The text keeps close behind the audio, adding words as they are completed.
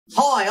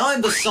Hi,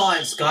 I'm the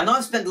Science Guy, and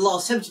I've spent the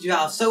last 72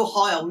 hours so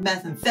high on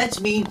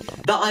methamphetamine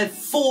that I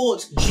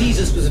thought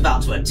Jesus was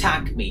about to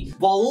attack me.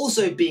 While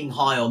also being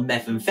high on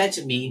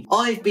methamphetamine,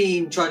 I've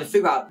been trying to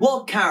figure out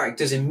what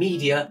characters in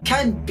media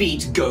can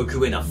beat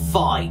Goku in a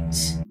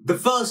fight. The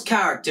first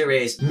character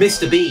is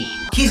Mr. Bean.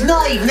 He's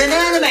not even an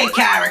anime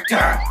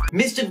character!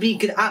 Mr. Bean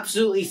could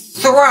absolutely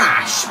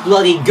thrash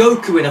bloody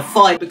Goku in a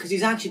fight because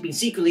he's actually been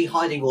secretly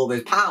hiding all of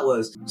his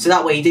powers, so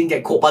that way he didn't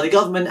get caught by the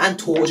government and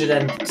tortured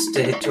and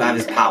to have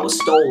his powers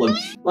stolen.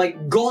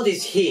 Like, God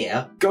is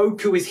here,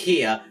 Goku is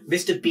here,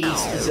 Mr.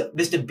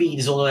 Bean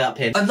is all the way up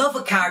here.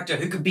 Another character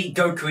who could beat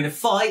Goku in a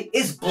fight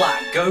is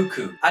Black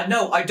Goku. And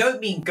no, I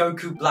don't mean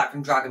Goku Black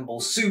from Dragon Ball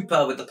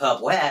Super with the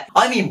purple hair,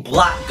 I mean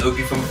Black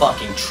Goku from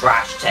fucking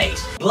Trash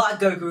Taste. Black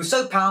Goku is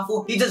so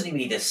powerful, he doesn't even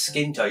need a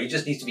skin tone, he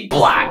just needs to be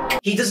black.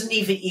 He doesn't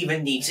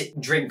even need to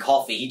drink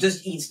coffee, he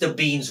just eats the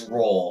beans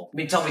raw. I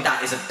mean, tell me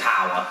that isn't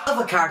power.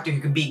 Another character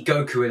who can beat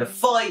Goku in a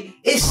fight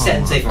is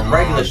Sensei from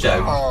Regular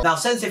Show. Now,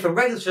 Sensei from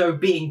Regular Show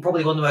being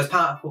probably one of the most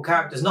powerful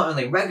characters not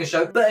only in Regular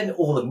Show, but in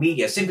all the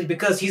media, simply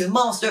because he's a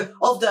master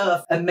of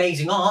the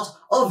amazing art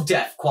of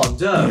Death Kwon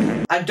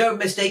Do. And don't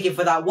mistake him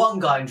for that one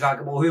guy in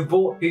Dragon Ball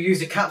who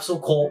used a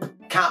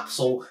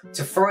capsule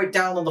to throw it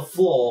down on the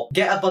floor,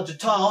 get a bunch of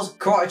tiles,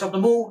 karate chop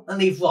them all, and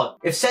leave one.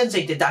 If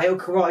Sensei did that, he'll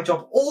karate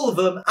chop all of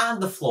them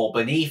and the floor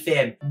beneath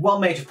him.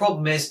 One major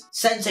problem is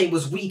Sensei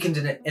was weakened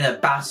in a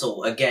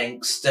battle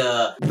against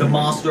the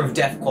master of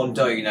Death Kwon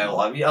Do, you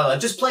know,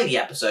 just play the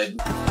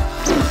episode.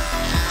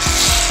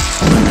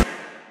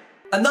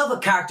 Another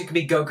character can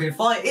be Goku in a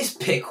fight is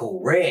Pickle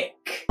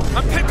Rick.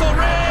 I'm Pickle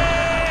Rick!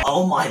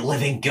 Oh my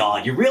living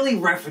god, you're really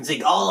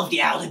referencing all of the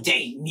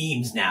out-of-date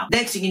memes now.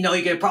 Next thing you know,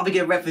 you're gonna probably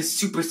get a reference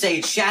Super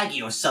Saiyan Shaggy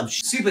or some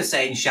Super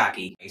Saiyan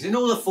Shaggy. In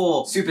order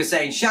for Super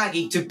Saiyan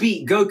Shaggy to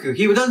beat Goku,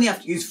 he would only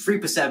have to use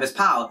 3% of his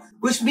power,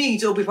 which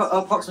means it'll be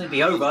approximately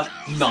be over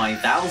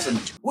 9,000,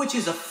 which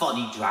is a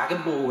funny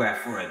Dragon Ball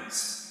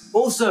reference.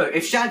 Also,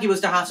 if Shaggy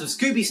was to have some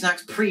Scooby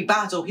Snacks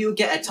pre-battle, he would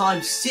get a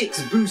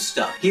 ×6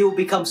 booster. He will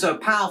become so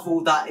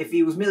powerful that if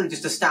he was merely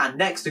just to stand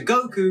next to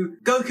Goku,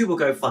 Goku will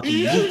go fucking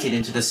yeeted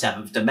into the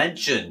 7th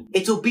dimension.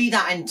 It'll be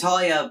that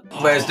entire,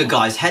 where's the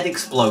guy's head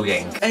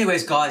exploding.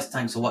 Anyways guys,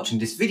 thanks for watching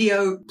this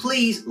video.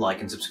 Please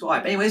like and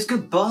subscribe. Anyways,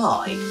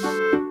 goodbye.